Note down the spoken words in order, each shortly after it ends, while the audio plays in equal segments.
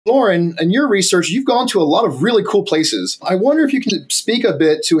Lauren, in your research, you've gone to a lot of really cool places. I wonder if you can speak a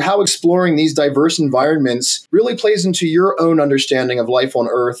bit to how exploring these diverse environments really plays into your own understanding of life on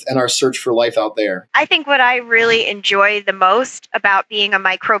Earth and our search for life out there. I think what I really enjoy the most about being a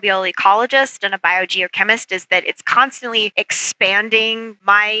microbial ecologist and a biogeochemist is that it's constantly expanding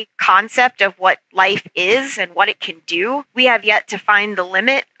my concept of what life is and what it can do. We have yet to find the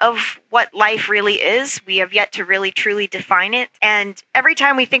limit of what life really is. We have yet to really truly define it. And every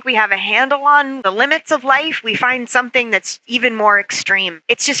time we think we have a handle on the limits of life, we find something that's even more extreme.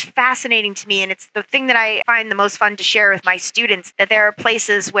 It's just fascinating to me. And it's the thing that I find the most fun to share with my students, that there are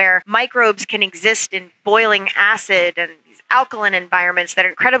places where microbes can exist in boiling acid and alkaline environments that are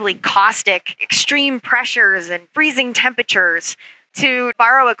incredibly caustic, extreme pressures and freezing temperatures. To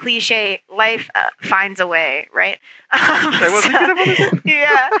borrow a cliche, life finds a way, right?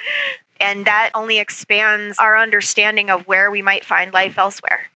 Yeah. And that only expands our understanding of where we might find life elsewhere.